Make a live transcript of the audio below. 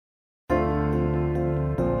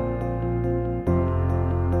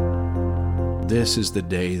This is the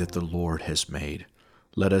day that the Lord has made.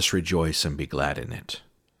 Let us rejoice and be glad in it.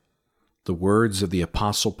 The words of the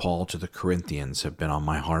Apostle Paul to the Corinthians have been on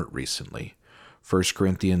my heart recently. 1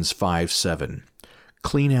 Corinthians 5:7.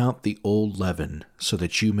 Clean out the old leaven, so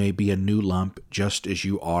that you may be a new lump, just as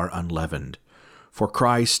you are unleavened. For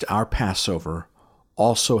Christ, our Passover,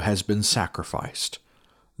 also has been sacrificed.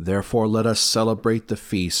 Therefore let us celebrate the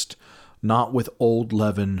feast, not with old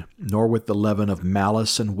leaven, nor with the leaven of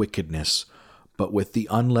malice and wickedness, but with the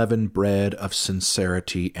unleavened bread of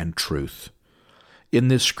sincerity and truth. In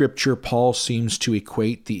this scripture, Paul seems to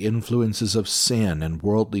equate the influences of sin and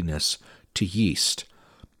worldliness to yeast,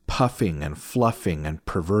 puffing and fluffing and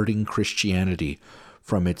perverting Christianity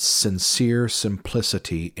from its sincere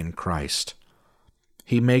simplicity in Christ.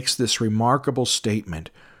 He makes this remarkable statement,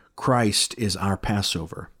 Christ is our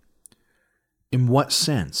Passover. In what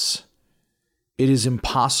sense? It is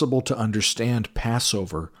impossible to understand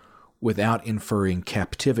Passover without inferring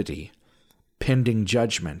captivity, pending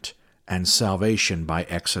judgment, and salvation by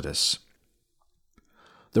Exodus.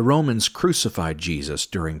 The Romans crucified Jesus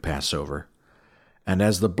during Passover, and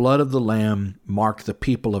as the blood of the Lamb marked the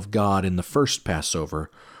people of God in the first Passover,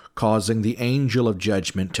 causing the angel of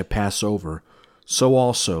judgment to pass over, so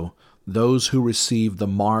also those who receive the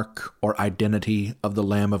mark or identity of the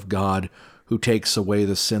Lamb of God who takes away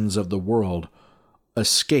the sins of the world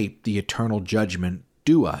escape the eternal judgment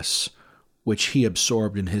due us, which he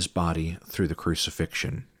absorbed in his body through the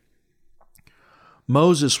crucifixion.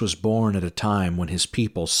 Moses was born at a time when his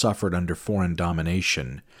people suffered under foreign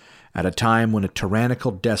domination, at a time when a tyrannical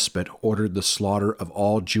despot ordered the slaughter of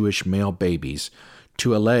all Jewish male babies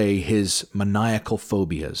to allay his maniacal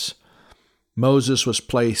phobias. Moses was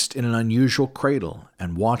placed in an unusual cradle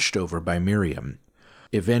and watched over by Miriam,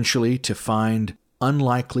 eventually to find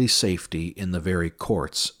unlikely safety in the very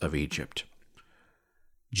courts of Egypt.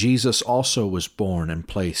 Jesus also was born and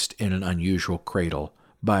placed in an unusual cradle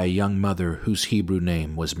by a young mother whose Hebrew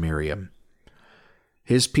name was Miriam.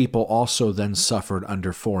 His people also then suffered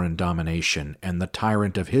under foreign domination, and the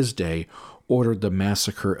tyrant of his day ordered the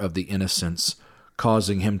massacre of the innocents,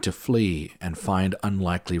 causing him to flee and find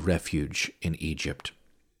unlikely refuge in Egypt.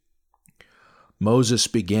 Moses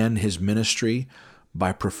began his ministry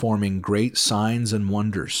by performing great signs and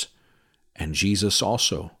wonders, and Jesus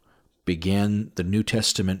also began the New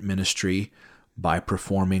Testament ministry by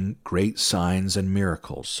performing great signs and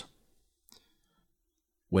miracles.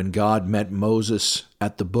 When God met Moses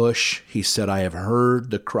at the bush, he said, "I have heard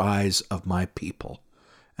the cries of my people,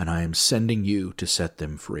 and I am sending you to set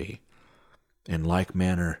them free." In like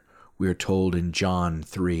manner, we are told in John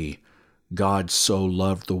 3, God so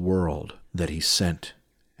loved the world that he sent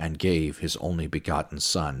and gave his only begotten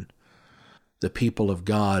Son. The people of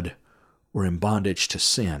God were in bondage to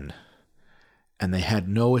sin, and they had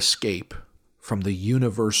no escape from the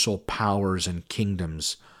universal powers and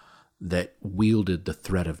kingdoms that wielded the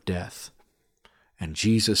threat of death. And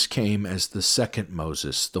Jesus came as the second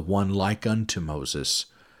Moses, the one like unto Moses,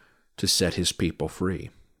 to set his people free.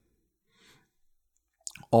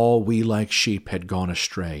 All we like sheep had gone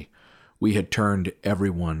astray. We had turned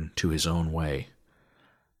everyone to his own way.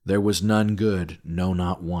 There was none good, no,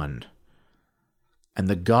 not one. And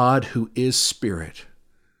the God who is Spirit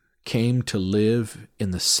came to live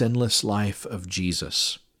in the sinless life of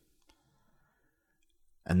Jesus.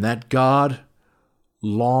 And that God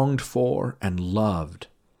longed for and loved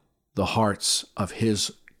the hearts of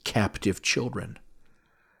his captive children.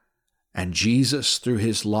 And Jesus, through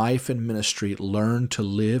his life and ministry, learned to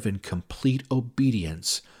live in complete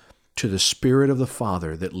obedience to the Spirit of the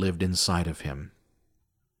Father that lived inside of him.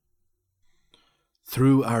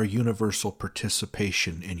 Through our universal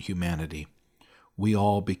participation in humanity, we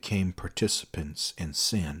all became participants in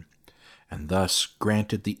sin, and thus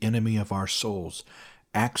granted the enemy of our souls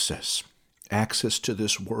access to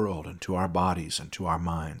this world and to our bodies and to our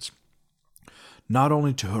minds, not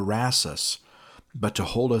only to harass us, but to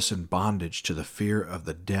hold us in bondage to the fear of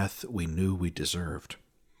the death we knew we deserved.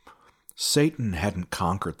 Satan hadn't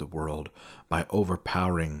conquered the world by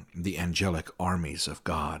overpowering the angelic armies of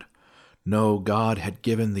God. No, God had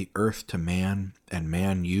given the earth to man, and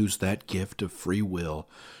man used that gift of free will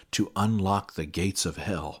to unlock the gates of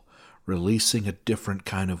hell, releasing a different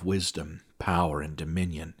kind of wisdom, power, and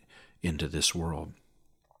dominion into this world.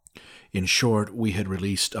 In short, we had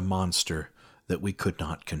released a monster that we could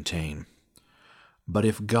not contain. But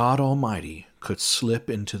if God Almighty could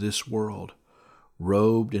slip into this world,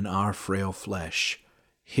 robed in our frail flesh,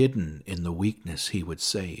 hidden in the weakness he would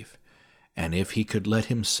save, and if he could let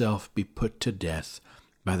himself be put to death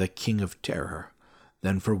by the king of terror,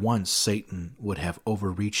 then for once Satan would have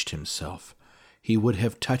overreached himself. he would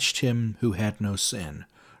have touched him who had no sin,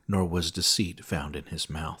 nor was deceit found in his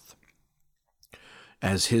mouth.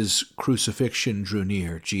 As his crucifixion drew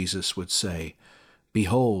near, Jesus would say,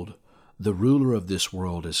 "Behold, the ruler of this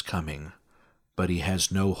world is coming, but he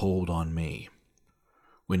has no hold on me."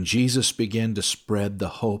 When Jesus began to spread the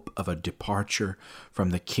hope of a departure from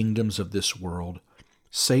the kingdoms of this world,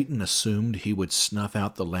 Satan assumed he would snuff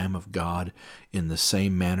out the Lamb of God in the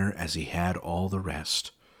same manner as he had all the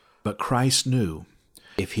rest. But Christ knew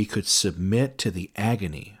if he could submit to the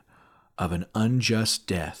agony of an unjust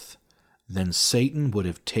death, then Satan would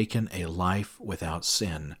have taken a life without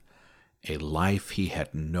sin, a life he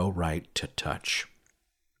had no right to touch.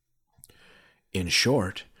 In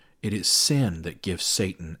short, it is sin that gives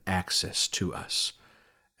Satan access to us.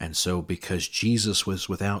 And so because Jesus was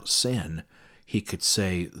without sin, he could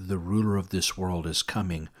say, "The ruler of this world is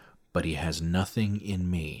coming, but he has nothing in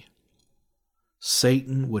me."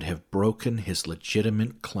 Satan would have broken his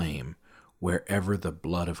legitimate claim wherever the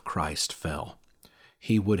blood of Christ fell.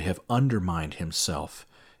 He would have undermined himself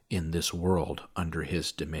in this world under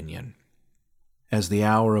his dominion. As the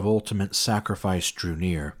hour of ultimate sacrifice drew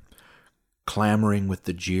near, clamoring with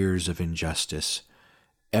the jeers of injustice,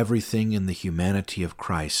 everything in the humanity of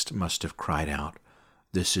Christ must have cried out,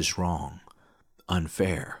 "This is wrong,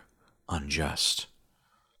 unfair, unjust."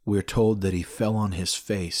 We're told that he fell on his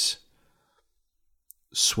face,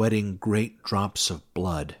 sweating great drops of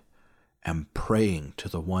blood and praying to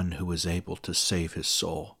the one who was able to save his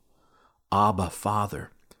soul. "Abba,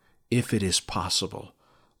 Father, if it is possible,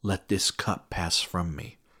 let this cup pass from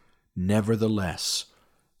me. Nevertheless,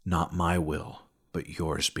 not my will, but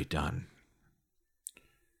yours be done."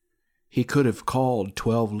 He could have called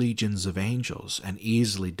 12 legions of angels and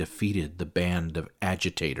easily defeated the band of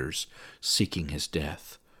agitators seeking his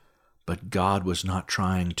death. But God was not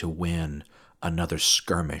trying to win another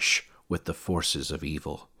skirmish with the forces of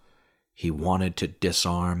evil. He wanted to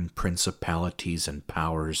disarm principalities and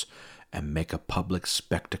powers and make a public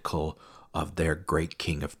spectacle of their great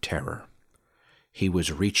king of terror. He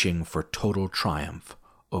was reaching for total triumph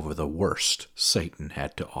over the worst Satan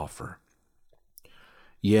had to offer.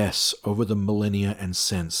 Yes, over the millennia and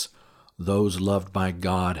since, those loved by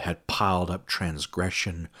God had piled up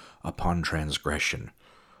transgression upon transgression.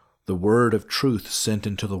 The word of truth sent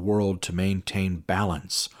into the world to maintain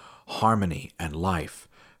balance, harmony, and life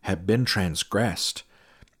had been transgressed,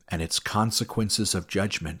 and its consequences of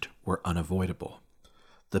judgment were unavoidable.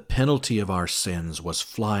 The penalty of our sins was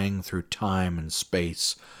flying through time and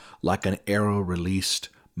space like an arrow released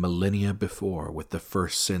millennia before with the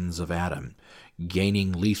first sins of Adam,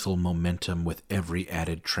 gaining lethal momentum with every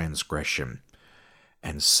added transgression.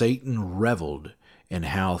 And Satan reveled in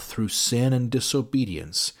how through sin and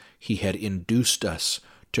disobedience he had induced us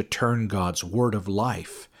to turn God's word of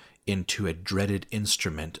life into a dreaded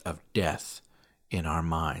instrument of death in our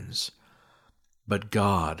minds. But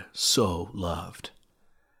God so loved.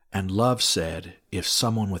 And love said, if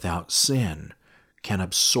someone without sin can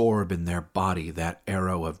absorb in their body that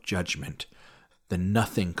arrow of judgment, then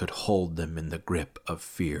nothing could hold them in the grip of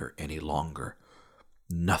fear any longer.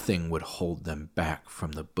 Nothing would hold them back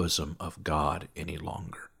from the bosom of God any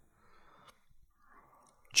longer.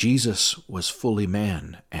 Jesus was fully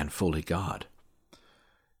man and fully God.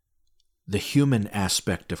 The human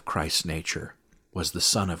aspect of Christ's nature was the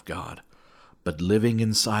Son of God, but living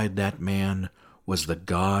inside that man was the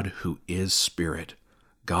God who is Spirit,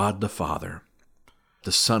 God the Father.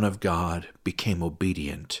 The Son of God became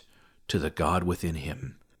obedient to the God within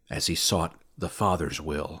him as he sought the Father's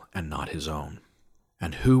will and not his own.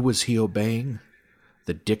 And who was he obeying?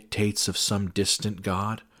 The dictates of some distant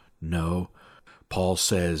God? No. Paul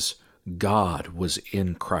says, God was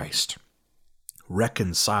in Christ,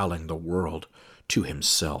 reconciling the world to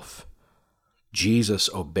himself. Jesus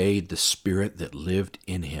obeyed the Spirit that lived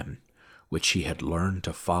in him, which he had learned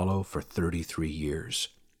to follow for 33 years.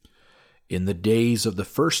 In the days of the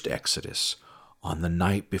first Exodus, on the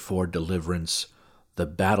night before deliverance, the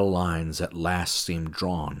battle lines at last seemed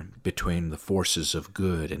drawn between the forces of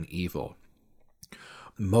good and evil.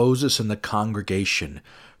 Moses and the congregation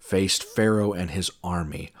faced Pharaoh and his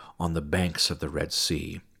army on the banks of the Red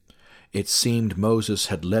Sea. It seemed Moses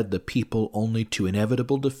had led the people only to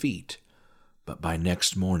inevitable defeat, but by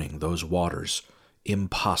next morning those waters,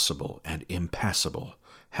 impossible and impassable,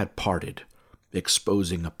 had parted,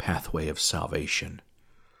 exposing a pathway of salvation.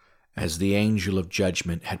 As the angel of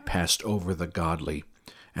judgment had passed over the godly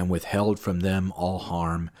and withheld from them all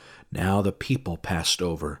harm, now the people passed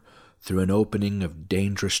over through an opening of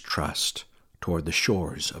dangerous trust toward the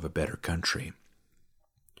shores of a better country.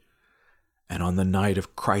 And on the night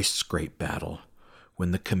of Christ's great battle, when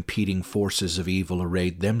the competing forces of evil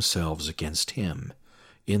arrayed themselves against him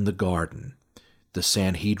in the garden, the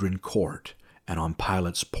Sanhedrin court, and on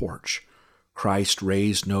Pilate's porch, Christ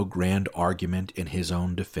raised no grand argument in his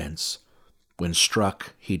own defense. When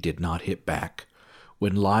struck, he did not hit back.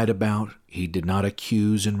 When lied about, he did not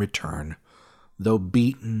accuse in return. Though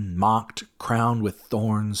beaten, mocked, crowned with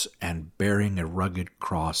thorns, and bearing a rugged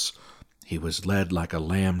cross, he was led like a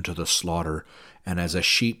lamb to the slaughter, and as a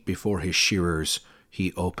sheep before his shearers,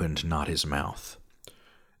 he opened not his mouth.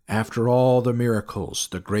 After all the miracles,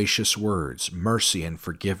 the gracious words, mercy, and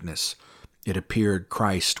forgiveness, it appeared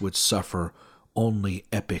Christ would suffer only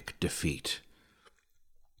epic defeat.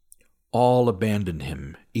 All abandoned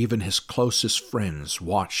him. Even his closest friends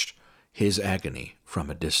watched his agony from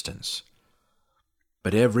a distance.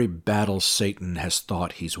 But every battle Satan has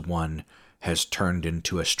thought he's won has turned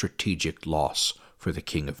into a strategic loss for the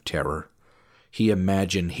King of Terror. He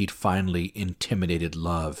imagined he'd finally intimidated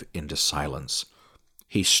love into silence.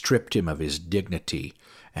 He stripped him of his dignity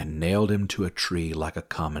and nailed him to a tree like a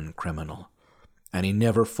common criminal. And he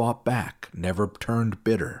never fought back, never turned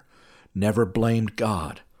bitter, never blamed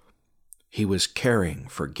God. He was caring,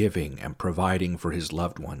 forgiving, and providing for his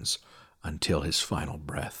loved ones until his final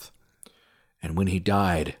breath. And when he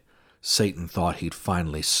died, Satan thought he'd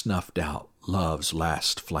finally snuffed out love's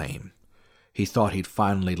last flame. He thought he'd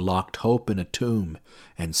finally locked hope in a tomb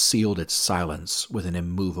and sealed its silence with an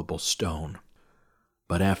immovable stone.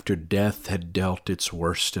 But after death had dealt its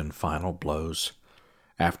worst and final blows,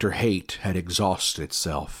 after hate had exhausted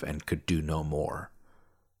itself and could do no more,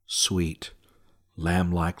 sweet,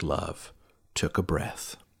 lamb-like love took a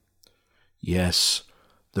breath. Yes,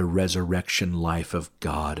 the resurrection life of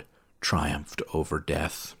God triumphed over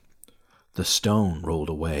death. The stone rolled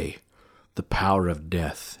away. The power of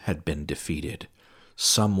death had been defeated.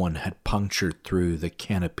 Someone had punctured through the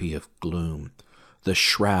canopy of gloom, the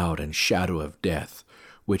shroud and shadow of death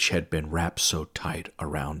which had been wrapped so tight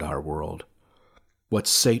around our world. What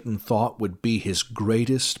Satan thought would be his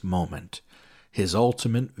greatest moment, his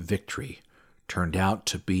ultimate victory, turned out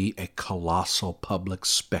to be a colossal public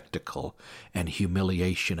spectacle and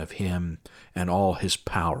humiliation of him and all his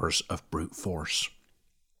powers of brute force.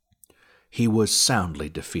 He was soundly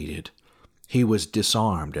defeated. He was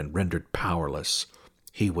disarmed and rendered powerless.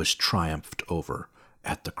 He was triumphed over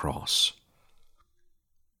at the cross.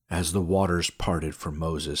 As the waters parted for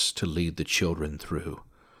Moses to lead the children through,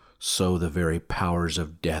 so the very powers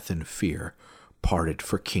of death and fear parted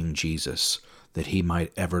for King Jesus, that he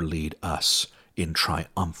might ever lead us in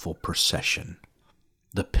triumphal procession.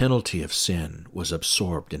 The penalty of sin was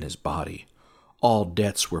absorbed in his body. All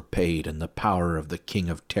debts were paid, and the power of the King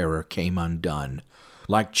of Terror came undone,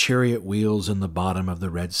 like chariot wheels in the bottom of the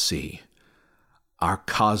Red Sea. Our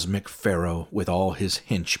cosmic Pharaoh, with all his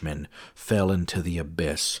henchmen, fell into the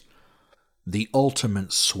abyss. The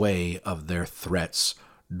ultimate sway of their threats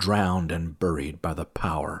drowned and buried by the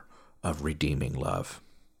power of redeeming love.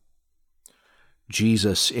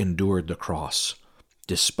 Jesus endured the cross,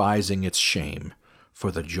 despising its shame,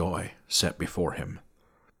 for the joy set before him.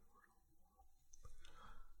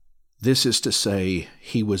 This is to say,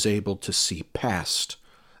 he was able to see past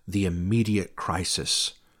the immediate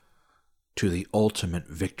crisis to the ultimate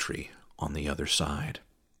victory on the other side.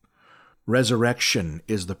 Resurrection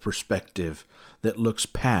is the perspective that looks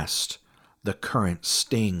past the current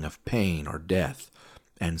sting of pain or death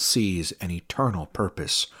and sees an eternal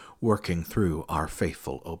purpose working through our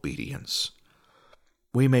faithful obedience.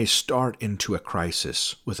 We may start into a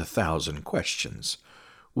crisis with 1,000 questions.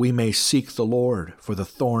 We may seek the Lord for the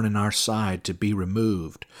thorn in our side to be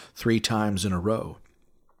removed 3 times in a row.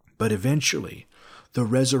 But eventually, the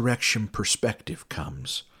resurrection perspective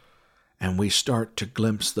comes, and we start to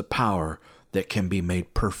glimpse the power that can be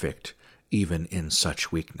made perfect even in such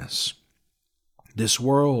weakness. This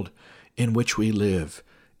world in which we live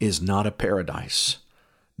is not a paradise.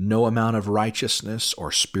 No amount of righteousness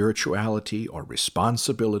or spirituality or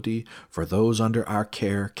responsibility for those under our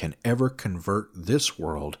care can ever convert this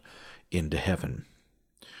world into heaven.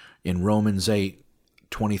 In Romans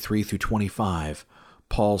 8:23-25,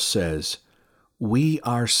 Paul says, "We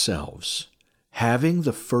ourselves, having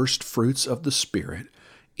the first fruits of the Spirit,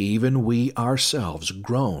 even we ourselves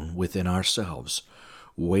groan within ourselves,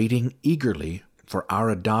 waiting eagerly for our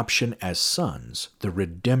adoption as sons, the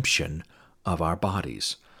redemption of our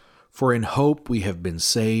bodies. For in hope we have been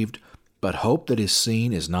saved, but hope that is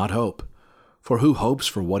seen is not hope. For who hopes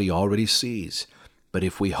for what he already sees? But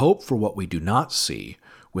if we hope for what we do not see,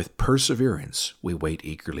 with perseverance we wait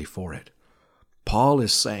eagerly for it." Paul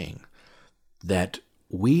is saying that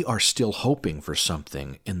we are still hoping for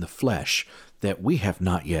something in the flesh that we have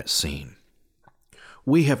not yet seen.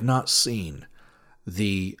 We have not seen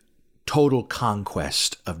the total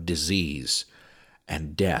conquest of disease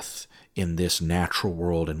and death in this natural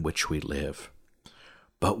world in which we live.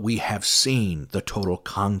 But we have seen the total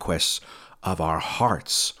conquest of our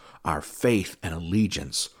hearts, our faith and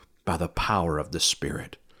allegiance by the power of the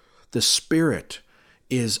Spirit. The Spirit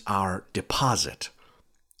is our deposit,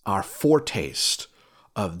 our foretaste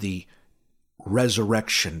of the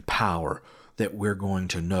resurrection power that we're going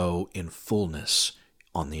to know in fullness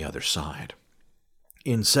on the other side.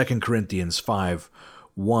 In 2 Corinthians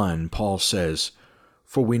 5:1, Paul says,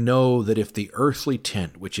 "For we know that if the earthly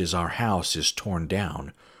tent which is our house is torn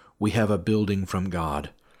down, we have a building from God,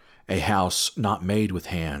 a house not made with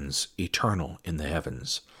hands, eternal in the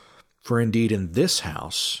heavens. For indeed in this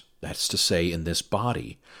house," that's to say in this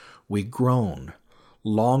body, "we groan,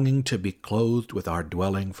 longing to be clothed with our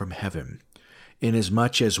dwelling from heaven,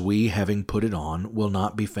 inasmuch as we, having put it on, will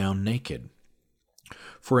not be found naked.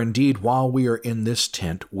 For indeed, while we are in this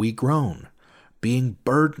tent, we groan, being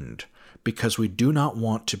burdened, because we do not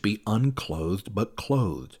want to be unclothed, but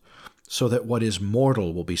clothed, so that what is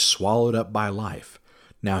mortal will be swallowed up by life.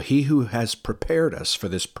 Now he who has prepared us for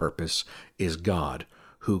this purpose is God,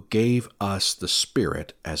 who gave us the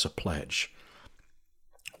Spirit as a pledge."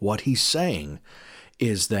 What he's saying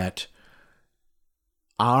is that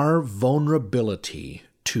our vulnerability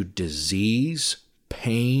to disease,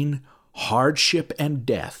 pain, hardship, and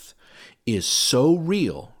death is so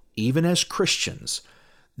real, even as Christians,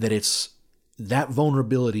 that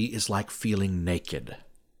vulnerability is like feeling naked.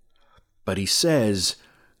 But he says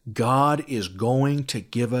God is going to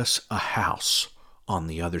give us a house on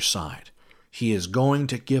the other side. He is going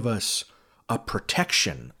to give us a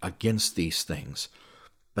protection against these things.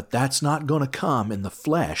 But that's not going to come in the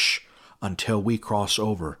flesh until we cross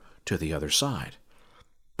over to the other side.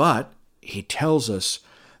 But he tells us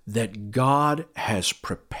that God has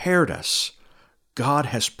prepared us. God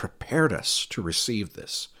has prepared us to receive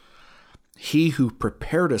this. He who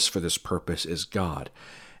prepared us for this purpose is God.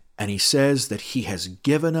 And he says that he has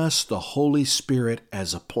given us the Holy Spirit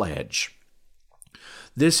as a pledge.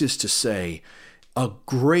 This is to say, a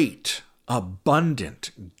great,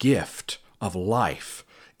 abundant gift of life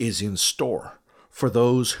is in store for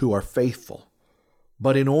those who are faithful.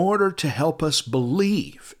 But in order to help us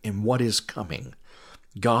believe in what is coming,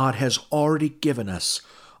 God has already given us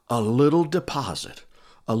a little deposit,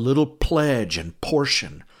 a little pledge and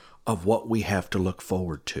portion of what we have to look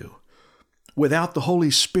forward to. Without the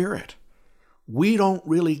Holy Spirit, we don't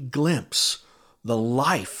really glimpse the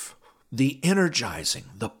life, the energizing,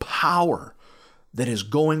 the power that is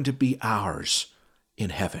going to be ours in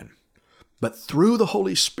heaven. But through the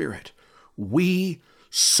Holy Spirit, we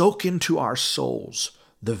soak into our souls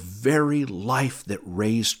the very life that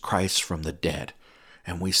raised Christ from the dead.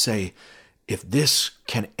 And we say, if this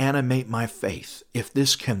can animate my faith, if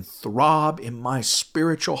this can throb in my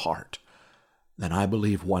spiritual heart, then I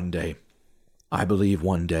believe one day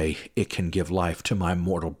it can give life to my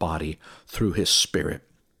mortal body through his Spirit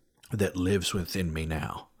that lives within me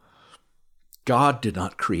now. God did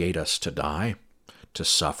not create us to die, to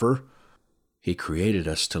suffer. He created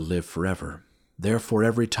us to live forever. Therefore,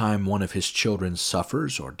 every time one of his children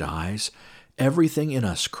suffers or dies, everything in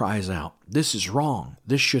us cries out, "This is wrong.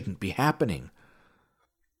 This shouldn't be happening."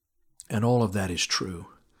 And all of that is true.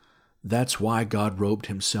 That's why God robed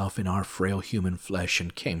himself in our frail human flesh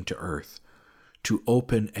and came to earth, to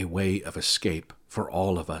open a way of escape for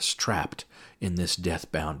all of us trapped in this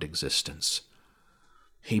death-bound existence.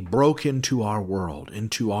 He broke into our world,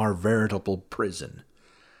 into our veritable prison,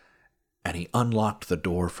 and he unlocked the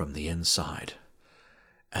door from the inside,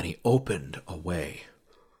 and he opened a way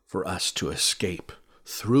for us to escape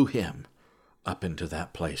through him up into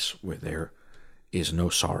that place where there is no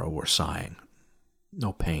sorrow or sighing,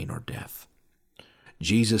 no pain or death.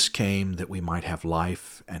 Jesus came that we might have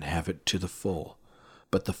life and have it to the full,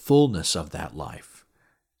 but the fullness of that life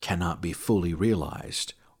cannot be fully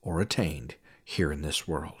realized or attained here in this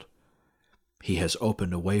world. He has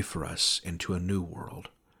opened a way for us into a new world,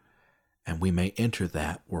 and we may enter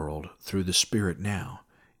that world through the Spirit now,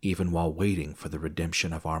 even while waiting for the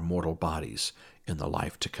redemption of our mortal bodies in the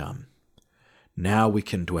life to come. Now we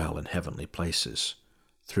can dwell in heavenly places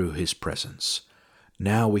through his presence.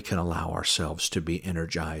 Now we can allow ourselves to be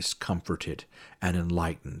energized, comforted, and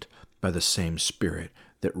enlightened by the same Spirit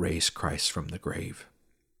that raised Christ from the grave.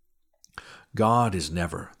 God is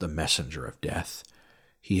never the messenger of death.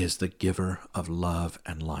 He is the giver of love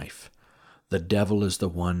and life. The devil is the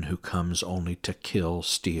one who comes only to kill,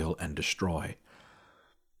 steal, and destroy.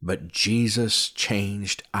 But Jesus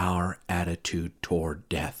changed our attitude toward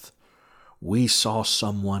death. We saw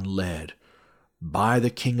someone led by the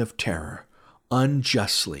king of terror,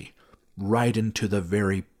 unjustly, right into the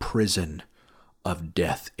very prison of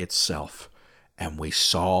death itself. And we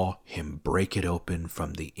saw him break it open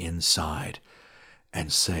from the inside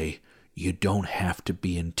and say, you don't have to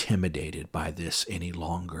be intimidated by this any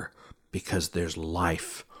longer, because there's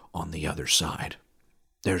life on the other side.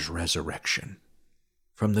 There's resurrection.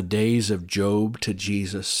 From the days of Job to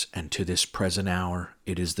Jesus and to this present hour,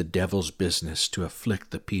 it is the devil's business to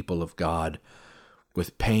afflict the people of God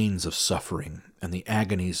with pains of suffering and the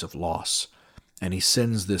agonies of loss. And he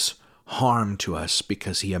sends this harm to us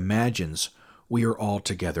because he imagines we are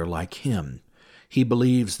altogether like him. He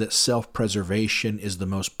believes that self-preservation is the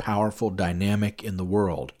most powerful dynamic in the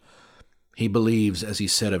world. He believes, as he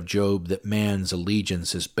said of Job, that man's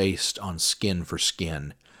allegiance is based on skin for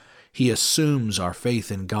skin. He assumes our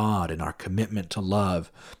faith in God and our commitment to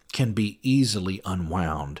love can be easily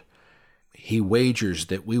unwound. He wagers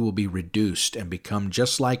that we will be reduced and become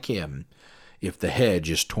just like him if the hedge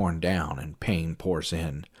is torn down and pain pours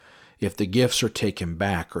in, if the gifts are taken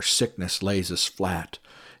back or sickness lays us flat,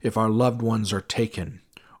 if our loved ones are taken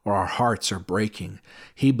or our hearts are breaking.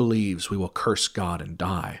 He believes we will curse God and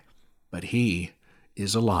die. But he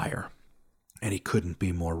is a liar, and he couldn't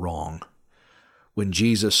be more wrong. When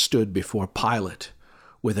Jesus stood before Pilate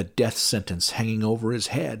with a death sentence hanging over his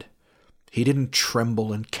head, he didn't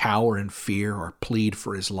tremble and cower in fear or plead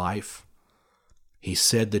for his life. He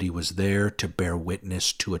said that he was there to bear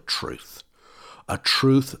witness to a truth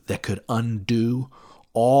that could undo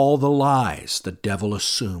all the lies the devil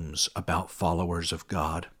assumes about followers of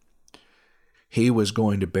God. He was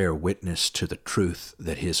going to bear witness to the truth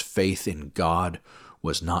that his faith in God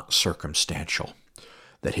was not circumstantial,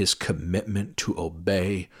 that his commitment to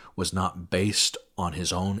obey was not based on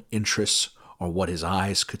his own interests or what his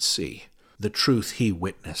eyes could see. The truth he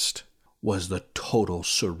witnessed was the total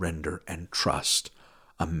surrender and trust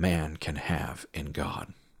a man can have in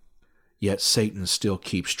God. Yet Satan still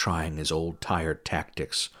keeps trying his old tired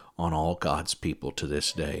tactics on all God's people to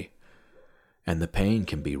this day. And the pain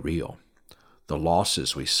can be real. The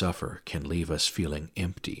losses we suffer can leave us feeling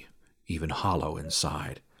empty, even hollow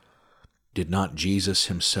inside. Did not Jesus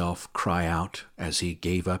himself cry out as he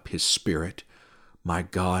gave up his spirit, my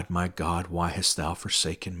God, why hast thou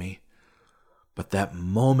forsaken me?" But that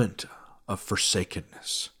moment of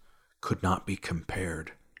forsakenness could not be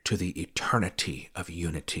compared to the eternity of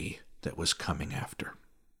unity that was coming after.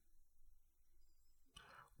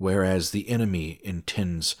 Whereas the enemy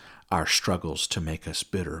intends our struggles to make us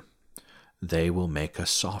bitter, they will make us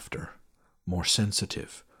softer, more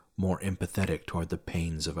sensitive, more empathetic toward the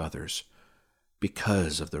pains of others,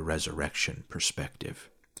 because of the resurrection perspective.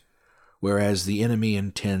 Whereas the enemy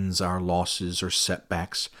intends our losses or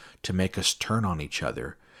setbacks to make us turn on each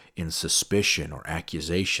other in suspicion or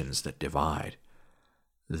accusations that divide,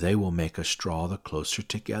 they will make us draw the closer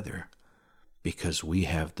together because we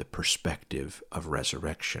have the perspective of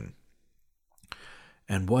resurrection.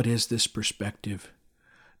 And what is this perspective?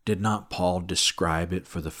 Did not Paul describe it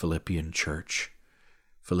for the Philippian church?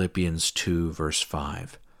 Philippians 2, verse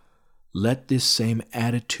 5. "Let this same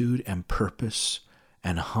attitude and purpose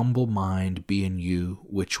and humble mind be in you,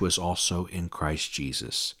 which was also in Christ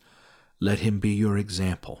Jesus. Let him be your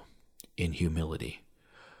example in humility,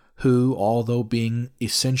 who, although being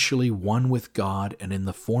essentially one with God and in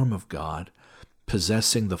the form of God,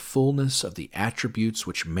 possessing the fullness of the attributes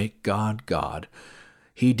which make God God,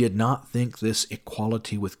 he did not think this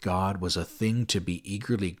equality with God was a thing to be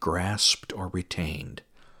eagerly grasped or retained,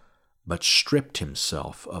 but stripped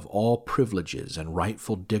himself of all privileges and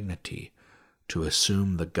rightful dignity to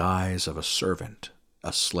assume the guise of a servant,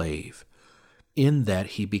 a slave, in that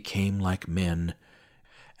he became like men,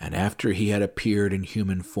 and after he had appeared in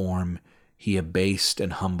human form, he abased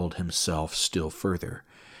and humbled himself still further,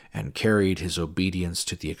 and carried his obedience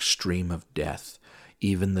to the extreme of death,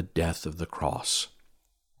 even the death of the cross.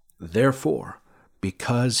 Therefore,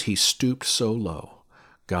 because he stooped so low,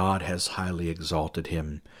 God has highly exalted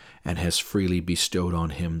him, and has freely bestowed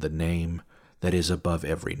on him the name that is above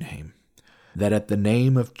every name, that at the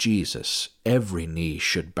name of Jesus every knee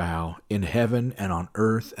should bow, in heaven and on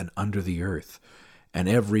earth and under the earth, and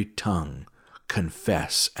every tongue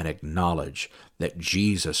confess and acknowledge that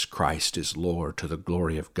Jesus Christ is Lord, to the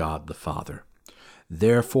glory of God the Father.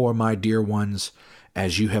 Therefore, my dear ones,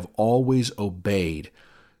 as you have always obeyed,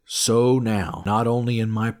 so now, not only in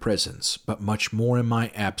my presence, but much more in my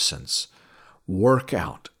absence, work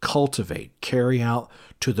out, cultivate, carry out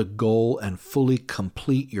to the goal and fully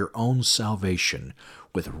complete your own salvation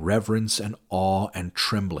with reverence and awe and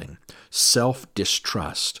trembling,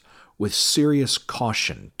 self-distrust, with serious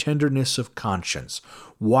caution, tenderness of conscience,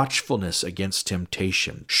 watchfulness against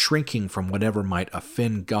temptation, shrinking from whatever might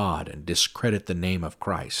offend God and discredit the name of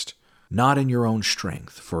Christ. Not in your own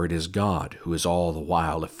strength, for it is God who is all the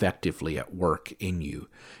while effectively at work in you,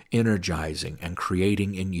 energizing and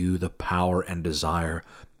creating in you the power and desire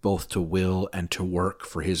both to will and to work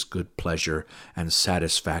for His good pleasure and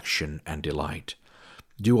satisfaction and delight.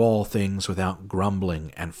 Do all things without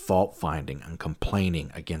grumbling and fault-finding and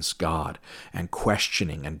complaining against God and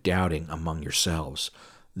questioning and doubting among yourselves,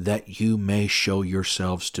 that you may show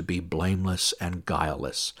yourselves to be blameless and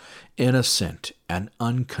guileless, innocent and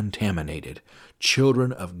uncontaminated,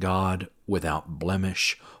 children of God without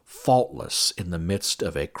blemish, faultless in the midst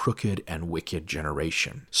of a crooked and wicked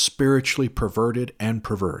generation, spiritually perverted and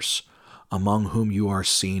perverse, among whom you are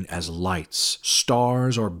seen as lights,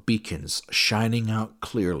 stars or beacons shining out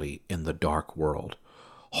clearly in the dark world,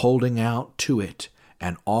 holding out to it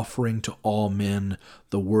and offering to all men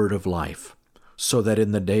the word of life, so that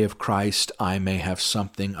in the day of Christ I may have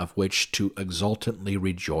something of which to exultantly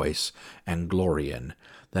rejoice and glory in,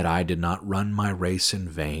 that I did not run my race in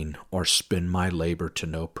vain or spend my labor to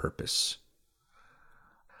no purpose.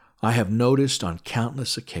 I have noticed on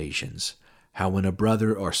countless occasions how when a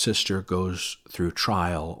brother or sister goes through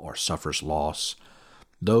trial or suffers loss,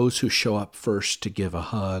 those who show up first to give a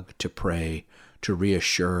hug, to pray, to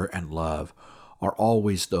reassure and love, are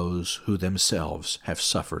always those who themselves have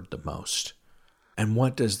suffered the most. And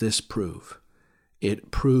what does this prove?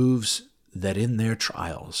 It proves that in their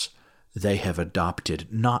trials they have adopted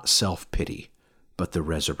not self-pity, but the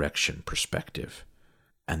resurrection perspective.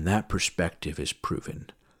 And that perspective is proven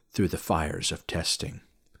through the fires of testing,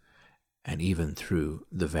 and even through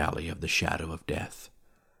the valley of the shadow of death.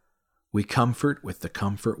 We comfort with the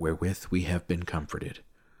comfort wherewith we have been comforted.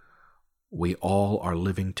 We all are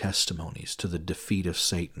living testimonies to the defeat of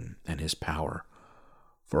Satan and his power.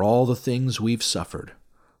 For all the things we've suffered,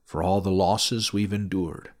 for all the losses we've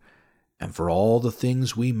endured, and for all the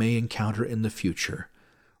things we may encounter in the future,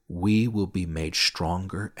 we will be made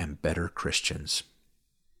stronger and better Christians.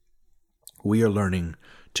 We are learning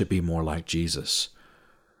to be more like Jesus,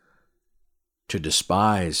 to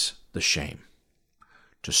despise the shame,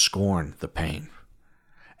 to scorn the pain,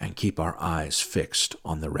 and keep our eyes fixed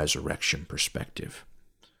on the resurrection perspective.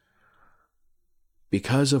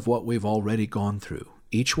 Because of what we've already gone through,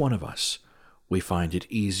 each one of us, we find it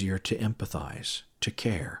easier to empathize, to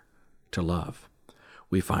care, to love.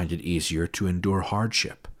 We find it easier to endure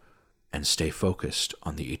hardship and stay focused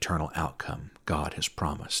on the eternal outcome God has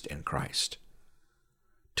promised in Christ.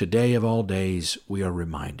 Today of all days, we are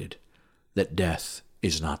reminded that death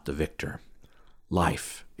is not the victor.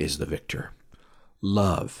 Life is the victor.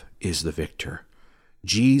 Love is the victor.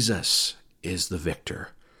 Jesus is the victor,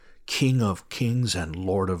 King of kings and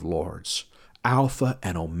Lord of lords, Alpha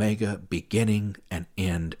and Omega, beginning and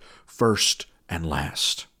end, first and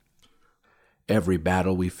last. Every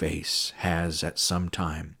battle we face has at some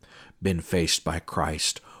time been faced by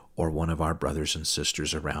Christ or one of our brothers and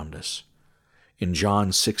sisters around us. In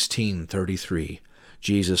John 16:33,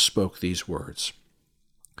 Jesus spoke these words,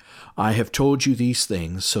 "I have told you these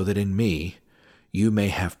things so that in me you may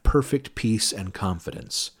have perfect peace and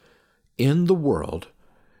confidence. In the world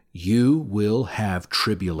you will have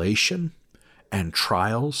tribulation and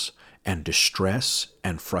trials and distress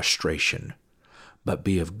and frustration, but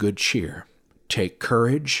be of good cheer. Take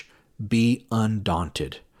courage, be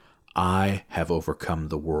undaunted. I have overcome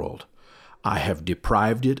the world. I have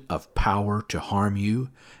deprived it of power to harm you,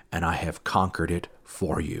 and I have conquered it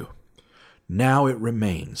for you. Now it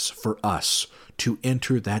remains for us to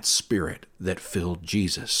enter that spirit that filled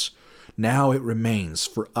Jesus. Now it remains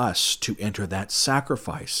for us to enter that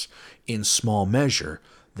sacrifice in small measure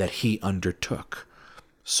that he undertook,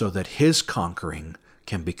 so that his conquering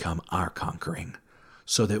can become our conquering,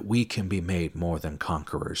 so that we can be made more than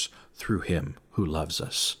conquerors through him who loves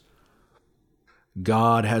us.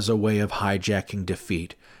 God has a way of hijacking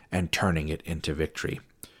defeat and turning it into victory.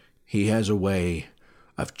 He has a way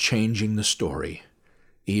of changing the story,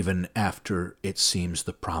 even after it seems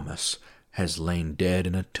the promise has lain dead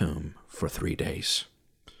in a tomb for 3 days.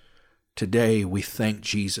 Today we thank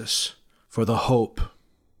Jesus for the hope,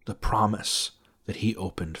 the promise that he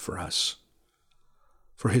opened for us,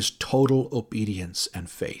 for his total obedience and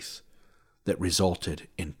faith that resulted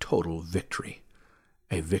in total victory,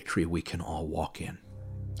 a victory we can all walk in.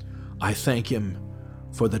 I thank him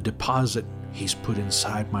for the deposit he's put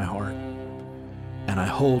inside my heart, and I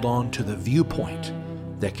hold on to the viewpoint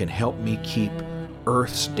that can help me keep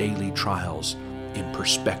earth's daily trials in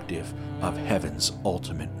perspective of heaven's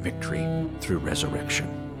ultimate victory through resurrection.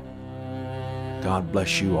 God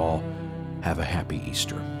bless you all, Have a happy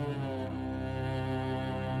Easter.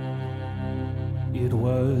 It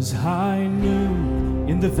was high noon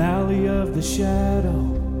in the valley of the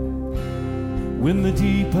shadow, when the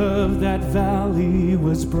deep of that valley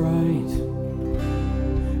was bright,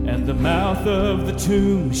 and the mouth of the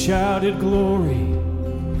tomb shouted glory,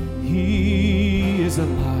 He is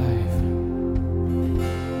alive.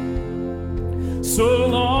 So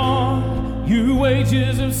long, you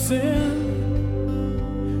wages of sin,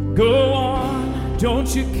 go on,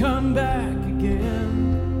 don't you come back again.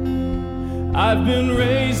 I've been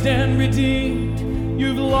raised and redeemed,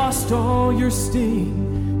 you've lost all your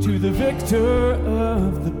sting to the victor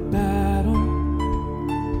of the battle.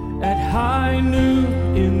 At high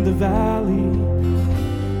noon in the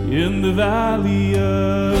valley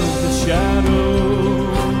of the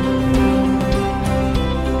shadow.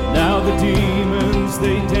 Now the demons,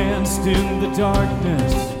 they danced in the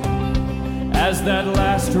darkness as that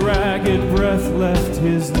last ragged breath left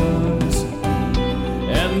his lungs.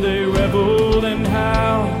 And they reveled and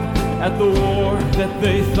howled at the war that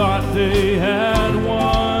they thought they had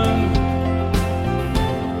won.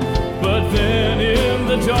 But then in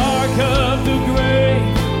the dark of the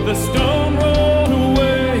grave, the stone rolled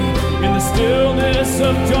away in the stillness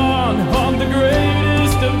of dawn on the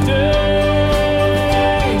greatest of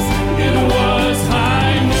days. It was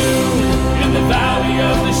high noon in the valley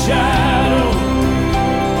of the shadow,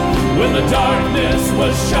 when the darkness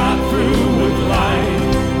was shot through with light.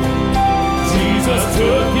 Jesus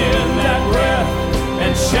took in that breath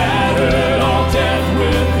and shattered all death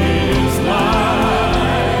with his life.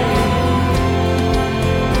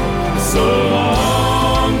 So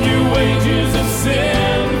long, you wages of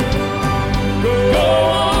sin, go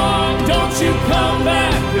on, don't you come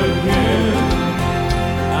back again.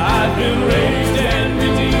 I've been raised and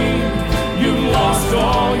redeemed, you lost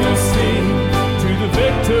all your sting to the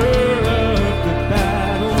victor of the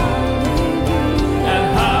battle. At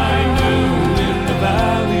high noon in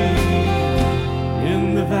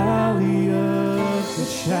the valley of the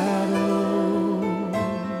shadow.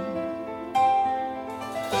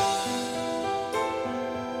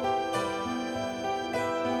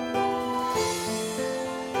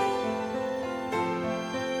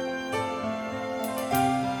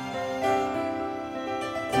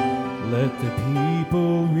 Let the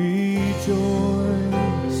people rejoice,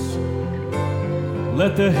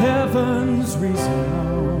 let the heavens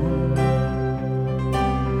resound,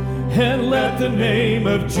 and let the name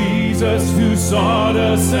of Jesus, who sought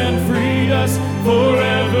us and freed us,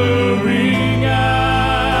 forever ring out.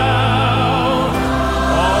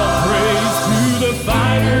 All praise to the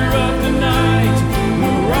fighter of the night,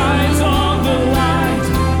 who rides on the light,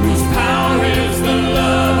 whose power is the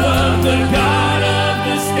love of the God of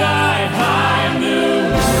the sky. High noon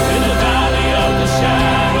in the valley of the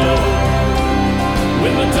shadow,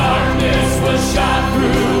 when the darkness was shot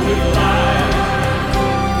through with light,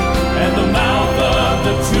 and the mouth of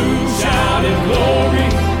the tomb shouted glory,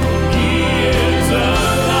 He is alive.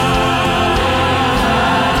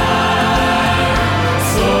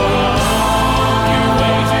 So long, you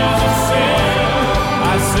wages of sin,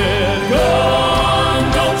 I said, go on,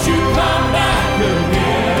 don't you come back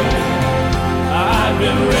again. I've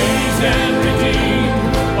been raised and redeemed,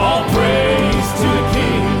 all praise to the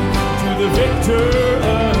King, to the victor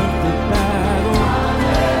of the battle.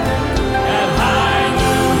 At high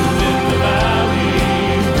noon in the valley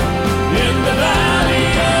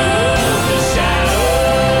of the shadow.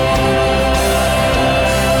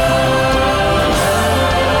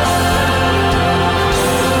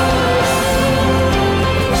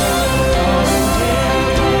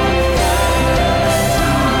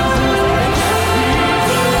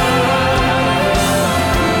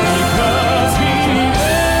 Because He lives,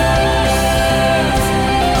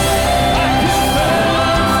 I can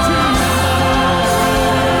boast to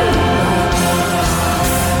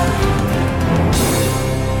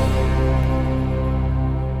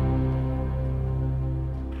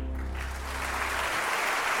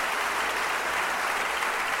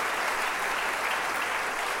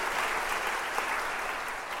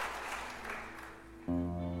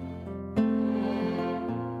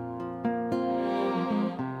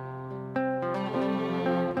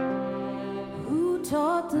Who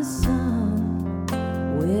taught the sun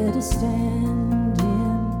where to stand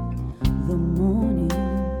in the morning?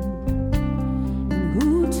 And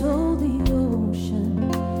who told the ocean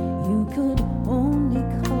you could only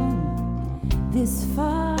come this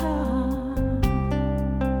far?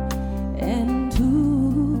 And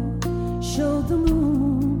who showed the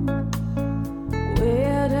moon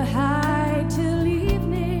where to hide till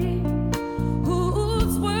evening?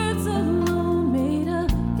 Whose words alone made a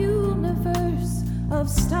universe?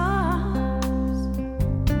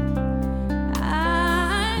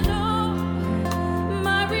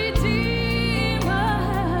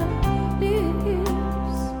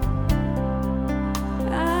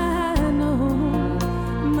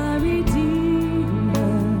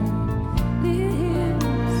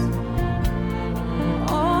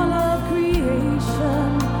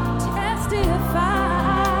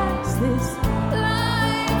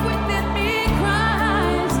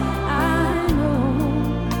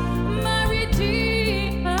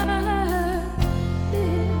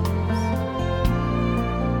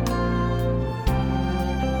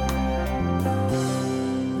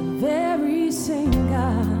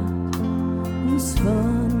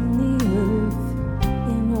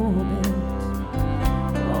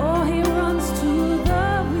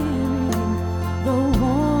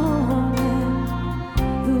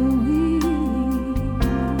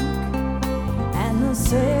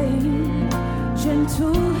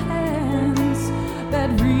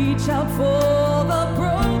 reach out for the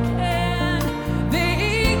broken.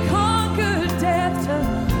 They conquered death to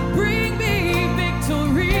bring me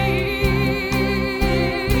victory.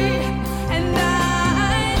 And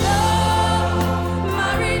I know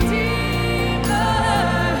my Redeemer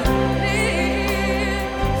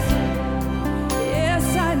lives. Yes,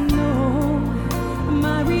 I know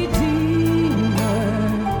my Redeemer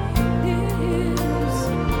lives.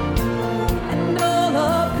 And all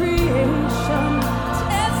of creation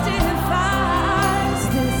testifies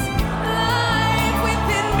this. Life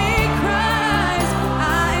within me cries,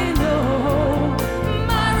 I know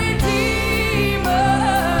my Redeemer.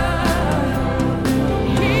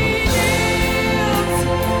 He lives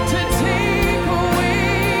to take away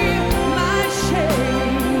my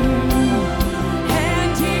shame,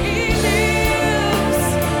 and He lives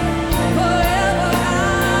forever.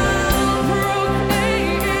 I'll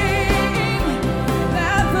proclaim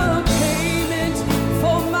that the payment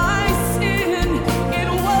for my sin, it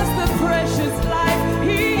was the precious life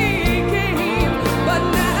He gave. But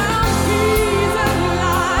now He's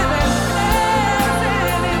alive and there's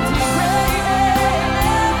an empty grave.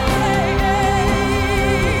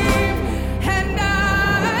 And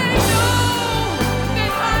I know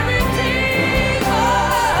that my Redeemer,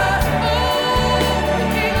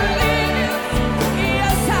 He lives.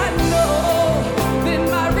 Yes, I know that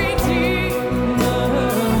my Redeemer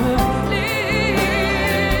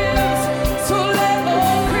lives. So let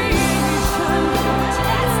all creation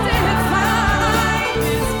testify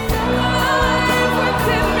this. Life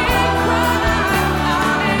within me cries,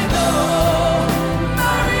 I know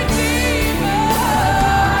my Redeemer.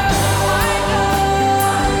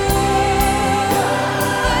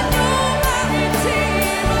 I know my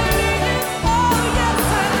Redeemer lives. Oh, yes,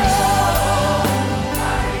 I know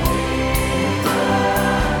my Redeemer.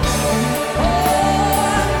 Oh,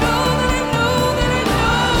 I know that I know that I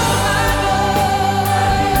know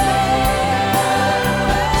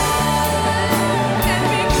And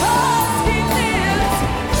because He lives,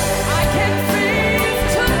 I can face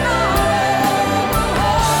tomorrow.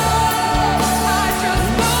 I just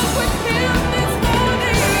spoke with Him this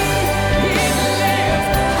morning. He lives.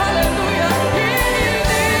 Hallelujah. He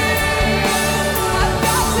lives. I've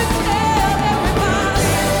got to tell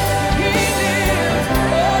everybody He lives.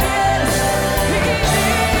 Oh, yes, He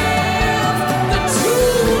lives. The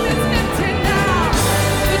tomb is empty now.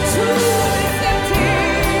 The tomb is empty.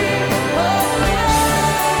 Oh, yes.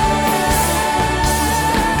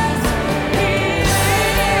 He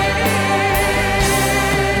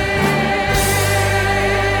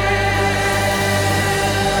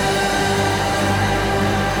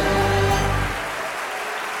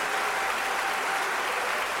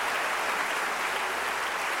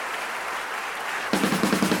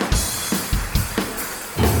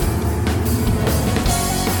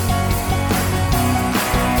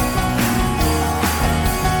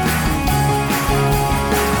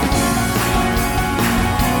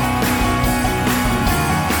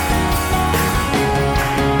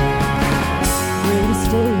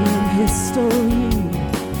Greatest day in history.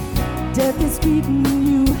 Death is beaten,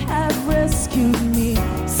 You have rescued me.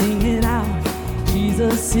 Sing it out,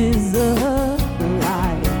 Jesus is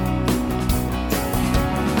alive.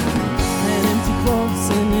 An empty cross,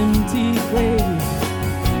 an empty grave.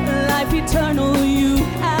 Life eternal, You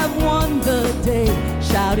have won the day.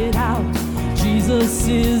 Shout it out, Jesus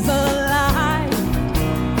is alive.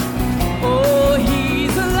 Oh,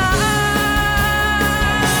 He's alive.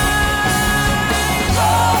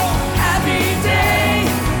 Oh, happy day,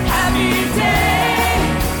 happy day.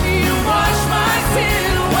 You wash my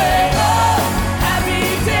sin away. Oh, happy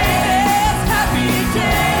day, happy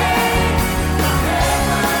day. I'll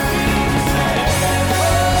never be the same.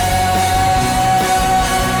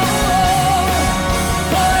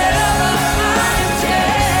 Forever I'm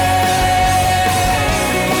changed.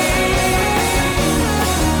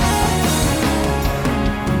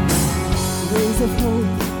 Rays of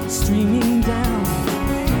hope streaming down.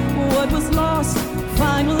 What was lost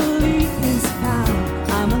finally is found.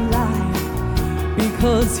 I'm alive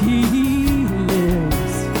because He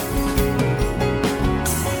lives.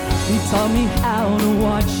 He taught me how to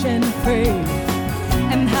watch and pray,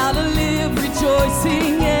 and how to live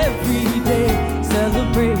rejoicing every day.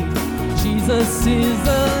 Celebrate, Jesus is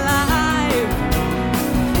alive.